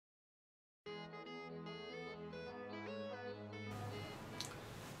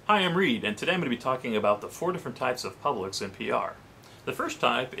Hi, I'm Reid, and today I'm going to be talking about the 4 different types of publics in PR. The first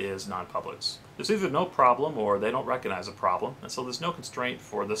type is non-publics. There's either no problem or they don't recognize a problem, and so there's no constraint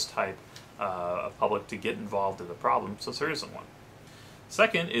for this type of public to get involved in the problem since there isn't one.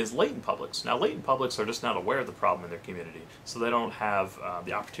 Second is latent publics. Now, latent publics are just not aware of the problem in their community, so they don't have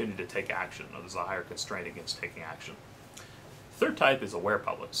the opportunity to take action, or there's a higher constraint against taking action. Third type is aware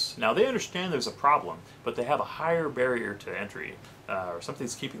publics. Now, they understand there's a problem, but they have a higher barrier to entry, or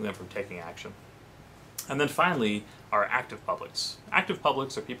something's keeping them from taking action. And then finally are active publics. Active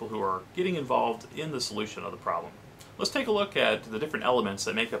publics are people who are getting involved in the solution of the problem. Let's take a look at the different elements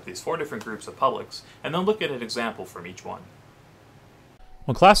that make up these 4 different groups of publics, and then look at an example from each one.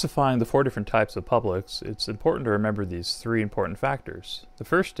 When classifying the 4 different types of publics, it's important to remember these 3 important factors. The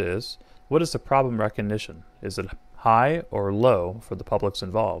first is, what is the problem recognition? Is it high or low for the publics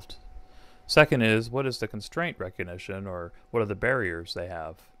involved? Second is, what is the constraint recognition, or what are the barriers they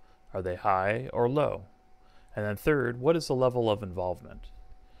have? Are they high or low? And then third, what is the level of involvement?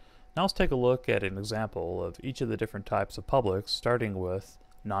 Now let's take a look at an example of each of the different types of publics, starting with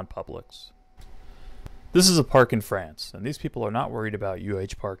non-publics. This is a park in France, and these people are not worried about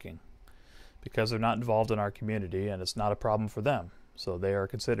UH parking because they're not involved in our community and it's not a problem for them, so they are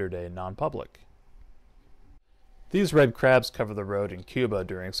considered a non-public. These red crabs cover the road in Cuba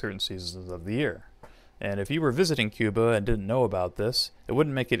during certain seasons of the year. And if you were visiting Cuba and didn't know about this, it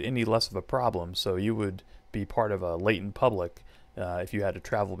wouldn't make it any less of a problem, so you would be part of a latent public if you had to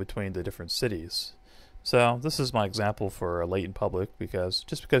travel between the different cities. So this is my example for a latent public, because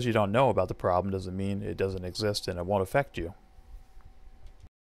just because you don't know about the problem doesn't mean it doesn't exist and it won't affect you.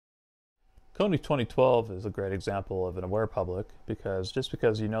 Coney 2012 is a great example of an aware public, because just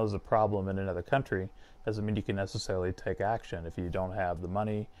because you know there's a problem in another country doesn't mean you can necessarily take action if you don't have the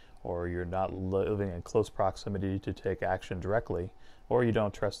money, or you're not living in close proximity to take action directly, or you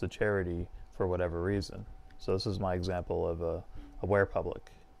don't trust the charity for whatever reason. So this is my example of a aware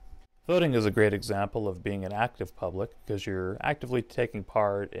public. Voting is a great example of being an active public, because you're actively taking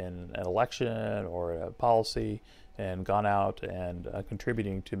part in an election or a policy and gone out and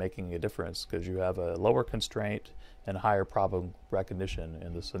contributing to making a difference, because you have a lower constraint and higher problem recognition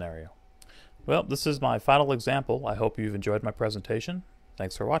in this scenario. Well, this is my final example. I hope you've enjoyed my presentation.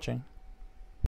 Thanks for watching.